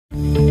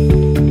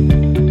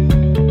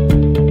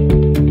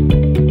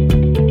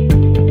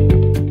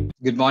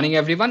morning,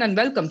 everyone, and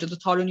welcome to the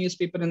thorough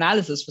newspaper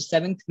analysis for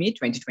 7th May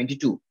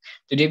 2022.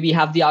 Today, we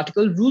have the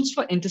article Rules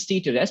for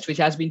Interstate Arrest, which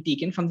has been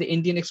taken from the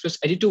Indian Express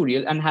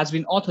editorial and has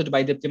been authored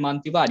by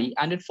Diptiman Tiwari,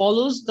 and it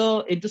follows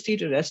the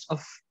interstate arrest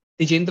of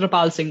Tejendra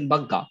Pal Singh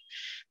Bagga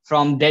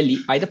from Delhi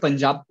by the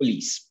Punjab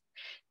police.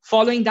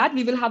 Following that,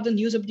 we will have the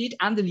news update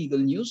and the legal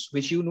news,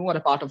 which you know are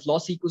a part of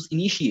LawSikho's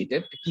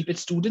initiative to keep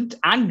its students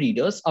and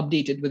readers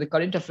updated with the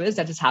current affairs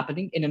that is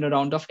happening in and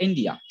around of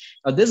India.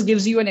 Now, this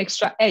gives you an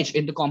extra edge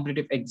in the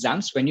competitive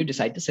exams when you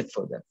decide to sit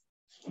for them.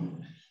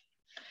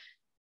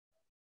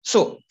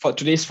 So, for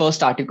today's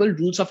first article,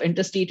 Rules of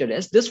Interstate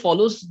Arrest, this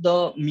follows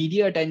the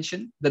media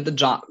attention that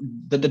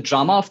the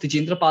drama of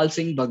Tejendra Pal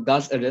Singh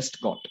Bagga's arrest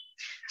got.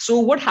 So,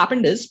 what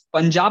happened is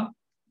Punjab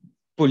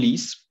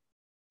police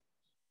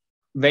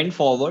went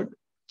forward,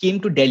 came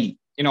to Delhi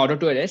in order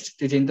to arrest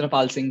Tejendra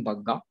Pal Singh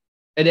Bagga,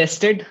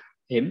 arrested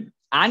him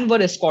and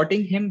were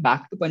escorting him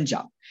back to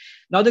Punjab.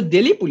 Now, the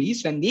Delhi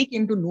police, when they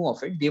came to know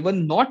of it, they were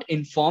not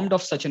informed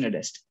of such an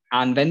arrest.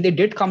 And when they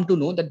did come to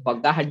know that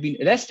Bagga had been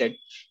arrested,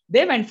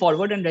 they went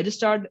forward and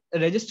registered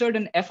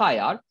an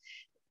FIR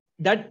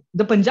that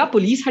the Punjab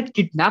police had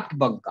kidnapped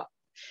Bagga.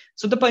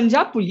 So the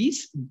Punjab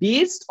police,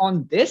 based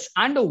on this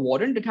and a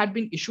warrant that had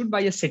been issued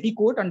by a city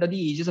court under the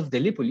aegis of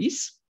Delhi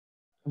police,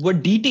 were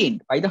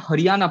detained by the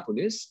Haryana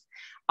police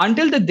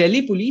until the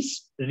Delhi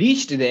police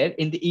reached there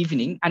in the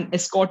evening and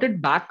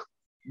escorted back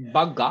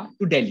Bagga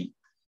to Delhi.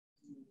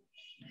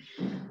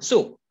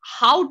 So,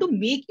 how to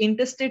make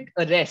interstate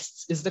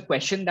arrests is the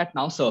question that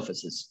now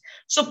surfaces.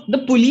 So,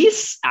 the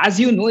police, as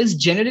you know, is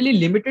generally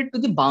limited to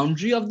the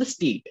boundary of the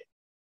state.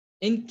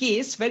 In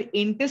case where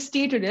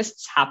interstate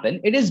arrests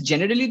happen, it is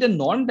generally the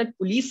norm that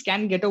police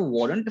can get a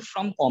warrant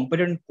from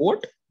competent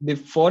court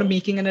before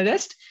making an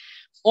arrest,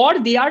 or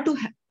they are to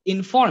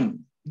inform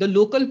the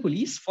local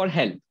police for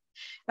help.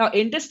 Now,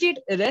 interstate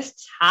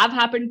arrests have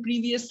happened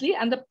previously,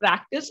 and the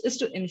practice is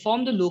to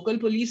inform the local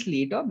police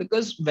later,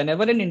 because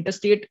whenever an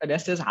interstate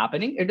arrest is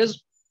happening, it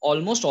is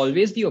almost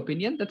always the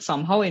opinion that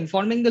somehow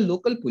informing the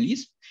local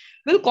police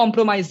will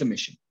compromise the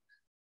mission.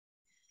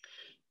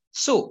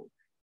 So,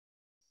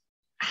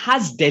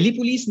 has Delhi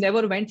police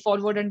never went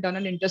forward and done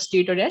an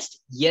interstate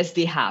arrest? Yes,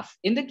 they have.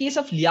 In the case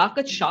of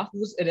Liaquat Shah, who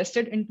was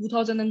arrested in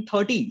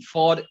 2013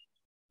 for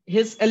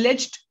his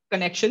alleged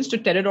connections to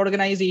terror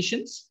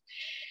organizations,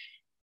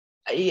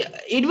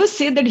 it was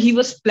said that he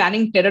was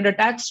planning terror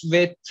attacks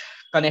with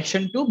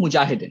connection to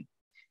Mujahideen.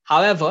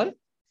 However,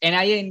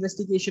 NIA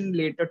investigation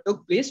later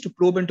took place to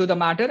probe into the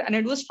matter, and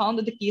it was found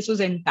that the case was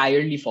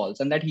entirely false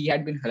and that he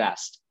had been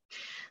harassed.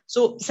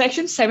 So,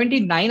 Section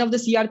 79 of the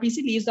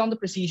CRPC lays down the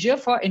procedure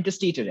for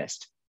interstate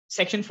arrest.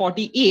 Section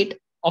 48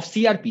 of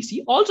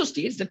CRPC also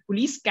states that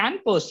police can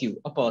pursue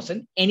a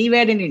person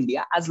anywhere in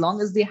India as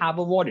long as they have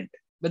a warrant.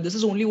 But this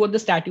is only what the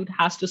statute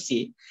has to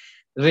say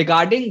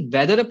regarding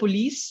whether a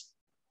police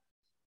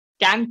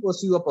can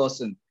pursue a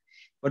person.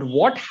 But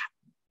what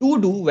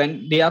to do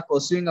when they are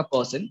pursuing a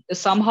person is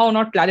somehow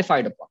not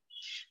clarified upon.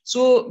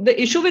 So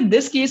the issue with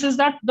this case is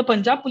that the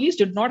Punjab police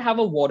did not have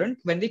a warrant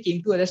when they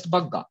came to arrest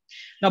Bagga.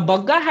 Now,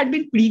 Bagga had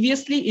been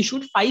previously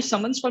issued 5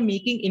 summons for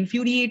making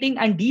infuriating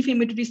and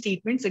defamatory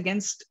statements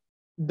against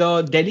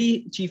the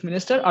Delhi Chief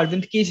Minister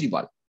Arvind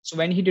Kejriwal. So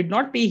when he did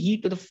not pay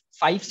heed to the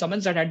 5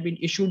 summons that had been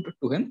issued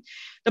to him,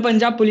 the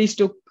Punjab police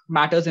took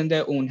matters in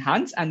their own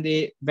hands and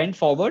they went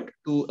forward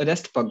to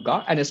arrest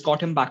Bagga and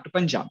escort him back to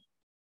Punjab.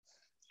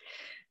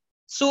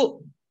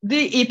 So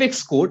the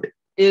Apex Court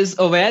is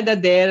aware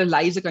that there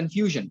lies a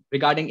confusion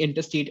regarding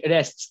interstate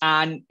arrests.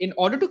 And in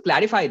order to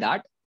clarify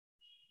that,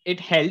 it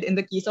held in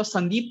the case of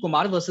Sandeep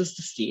Kumar versus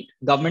the state,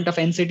 government of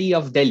NCT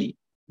of Delhi.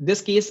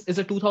 This case is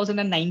a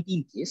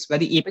 2019 case where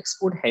the Apex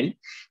Court held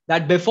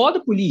that before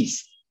the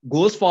police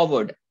goes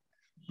forward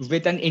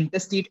with an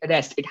interstate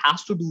arrest, it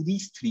has to do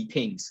these 3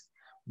 things.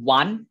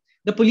 1,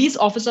 the police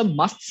officer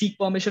must seek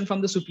permission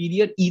from the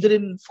superior either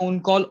in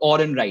phone call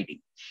or in writing.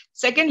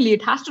 Secondly,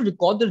 it has to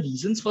record the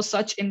reasons for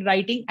such in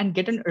writing and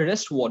get an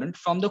arrest warrant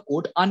from the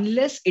court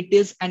unless it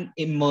is an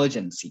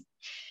emergency.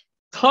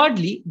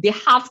 Thirdly, they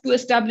have to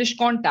establish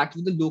contact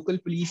with the local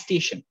police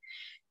station.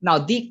 Now,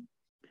 the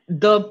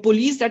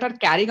police that are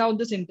carrying out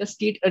this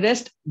interstate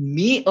arrest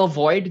may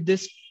avoid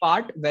this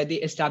part where they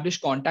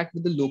establish contact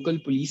with the local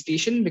police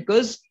station,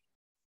 because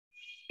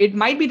it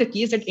might be the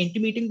case that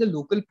intimating the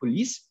local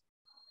police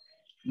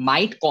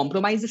might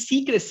compromise the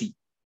secrecy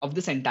of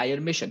this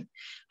entire mission.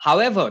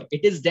 However,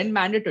 it is then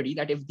mandatory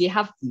that if they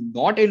have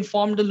not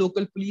informed the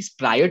local police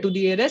prior to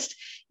the arrest,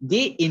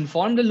 they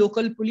inform the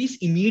local police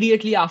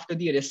immediately after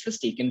the arrest has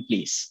taken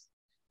place.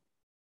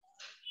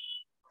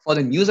 For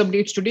the news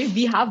updates today,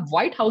 we have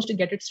White House to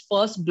get its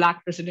first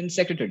Black President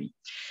Secretary.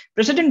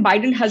 President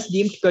Biden has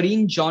named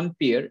Karine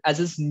Jean-Pierre as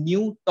his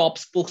new top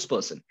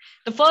spokesperson.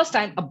 The first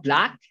time a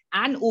Black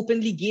and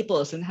openly gay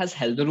person has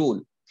held the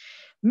role.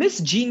 Ms.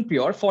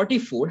 Jean-Pierre,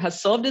 44, has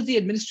served as the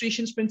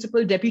administration's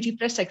principal deputy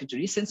press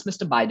secretary since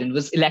Mr. Biden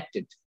was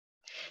elected.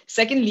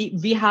 Secondly,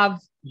 we have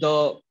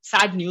the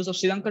sad news of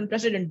Sri Lankan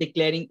president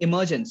declaring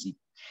emergency.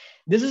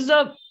 This is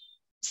a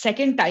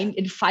second time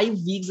in 5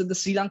 weeks that the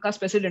Sri Lanka's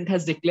president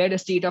has declared a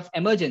state of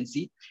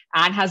emergency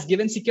and has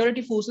given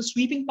security forces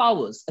sweeping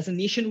powers as a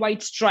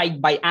nationwide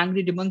strike by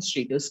angry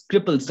demonstrators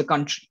cripples the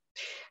country.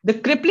 The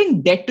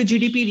crippling debt to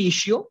GDP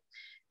ratio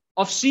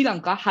of Sri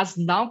Lanka has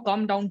now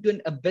come down to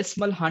an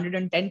abysmal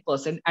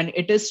 110%, and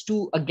it is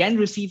to again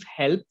receive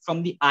help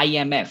from the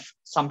IMF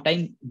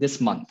sometime this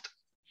month.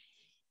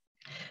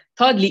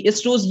 Thirdly,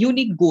 ISRO's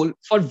unique goal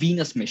for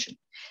Venus mission.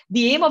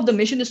 The aim of the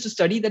mission is to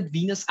study that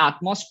Venus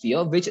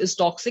atmosphere, which is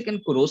toxic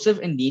and corrosive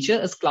in nature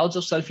as clouds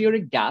of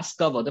sulfuric gas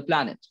cover the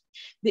planet.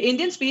 The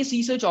Indian Space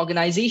Research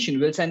Organization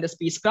will send a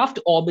spacecraft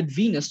to orbit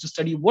Venus to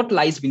study what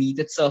lies beneath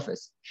its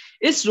surface.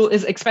 ISRO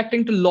is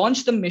expecting to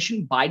launch the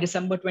mission by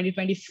December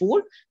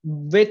 2024,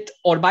 with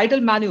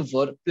orbital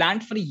maneuver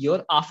planned for a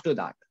year after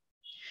that.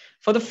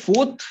 For the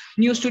fourth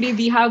news today,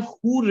 we have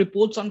WHO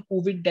reports on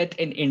COVID death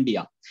in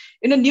India.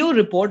 In a new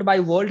report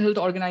by World Health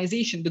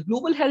Organization, the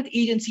Global Health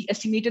Agency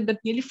estimated that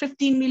nearly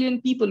 15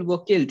 million people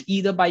were killed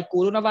either by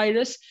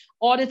coronavirus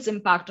or its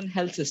impact on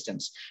health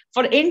systems.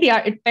 For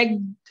India, it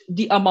pegged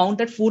the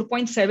amount at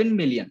 4.7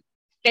 million,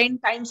 10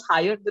 times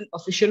higher than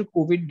official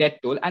COVID death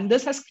toll. And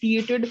this has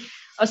created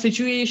a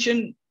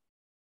situation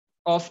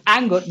of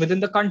anger within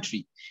the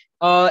country.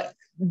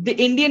 The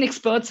Indian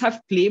experts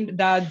have claimed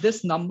that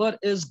this number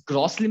is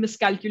grossly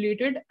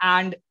miscalculated,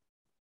 and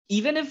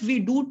even if we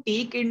do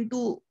take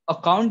into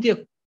account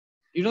the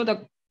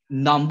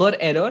number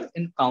error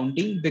in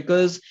counting,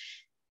 because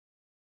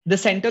the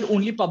center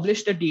only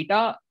published the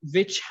data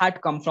which had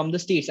come from the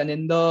states, and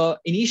in the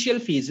initial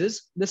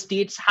phases the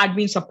states had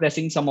been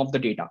suppressing some of the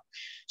data.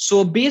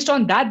 So based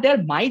on that,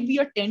 there might be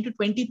a 10 to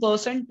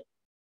 20%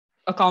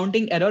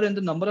 accounting error in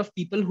the number of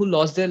people who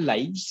lost their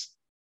lives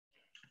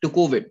to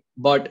COVID,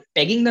 but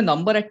pegging the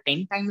number at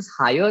 10 times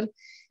higher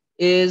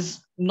is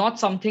not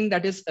something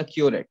that is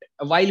accurate.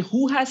 While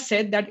WHO has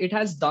said that it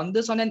has done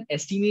this on an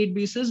estimate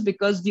basis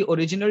because the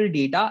original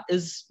data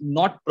is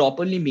not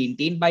properly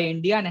maintained by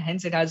India, and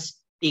hence it has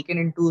taken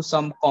into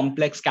some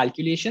complex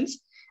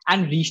calculations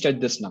and reached at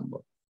this number.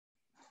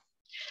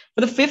 For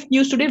the fifth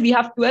news today, we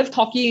have 12th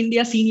Hockey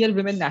India Senior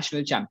Women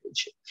National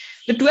Championship.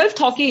 The 12th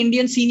Hockey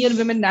Indian Senior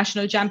Women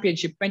National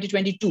Championship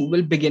 2022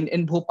 will begin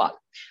in Bhopal.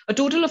 A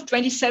total of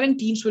 27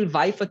 teams will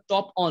vie for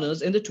top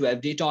honors in the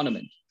 12-day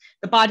tournament.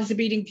 The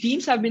participating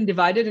teams have been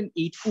divided in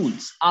 8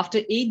 pools. After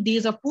 8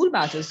 days of pool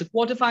matches, the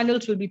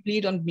quarterfinals will be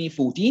played on May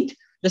 14th,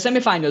 the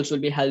semifinals will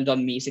be held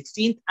on May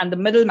 16th, and the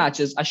medal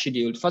matches are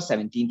scheduled for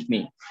 17th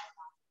May.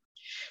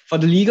 For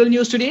the legal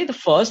news today, the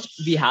first,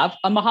 we have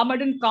a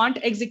Mohammedan can't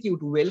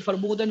execute will for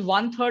more than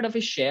 1/3 of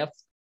his share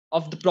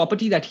of the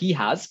property that he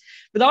has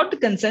without the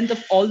consent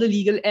of all the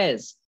legal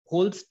heirs,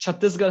 holds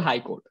Chhattisgarh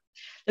High Court.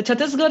 The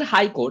Chhattisgarh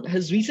High Court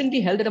has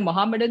recently held that a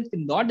Mohammedan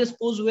cannot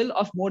dispose will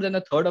of more than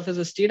 1/3 of his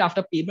estate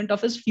after payment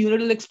of his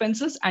funeral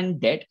expenses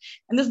and debt,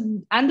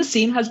 and the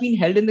same has been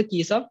held in the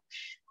case of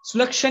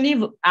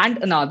Sulaxani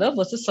Anr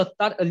versus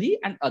Sattar Ali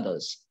and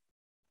others.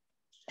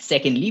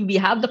 Secondly, we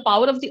have the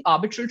power of the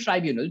arbitral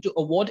tribunal to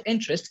award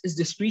interest is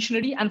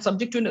discretionary and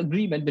subject to an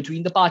agreement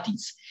between the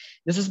parties.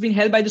 This has been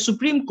held by the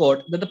Supreme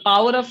Court that the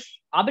power of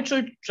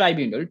arbitral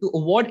tribunal to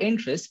award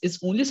interest is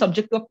only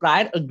subject to a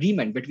prior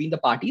agreement between the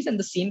parties, and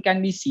the same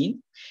can be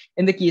seen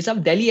in the case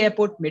of Delhi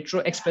Airport Metro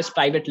Express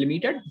Private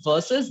Limited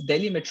versus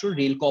Delhi Metro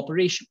Rail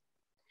Corporation.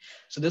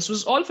 So this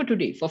was all for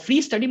today. For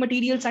free study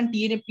materials and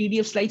TNA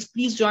PDF slides,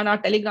 please join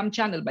our Telegram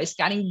channel by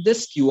scanning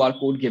this QR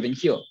code given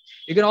here.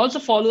 You can also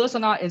follow us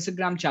on our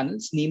Instagram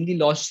channels, namely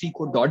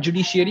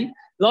LawSikho.Judiciary,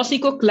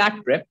 LawSikho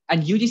CLAT Prep,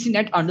 and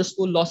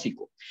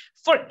UGCnet_LawSikho.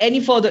 For any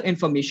further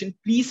information,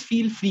 please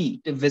feel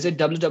free to visit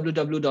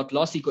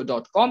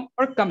www.lawsikho.com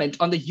or comment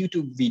on the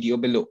YouTube video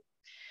below.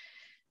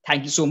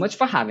 Thank you so much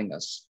for having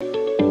us.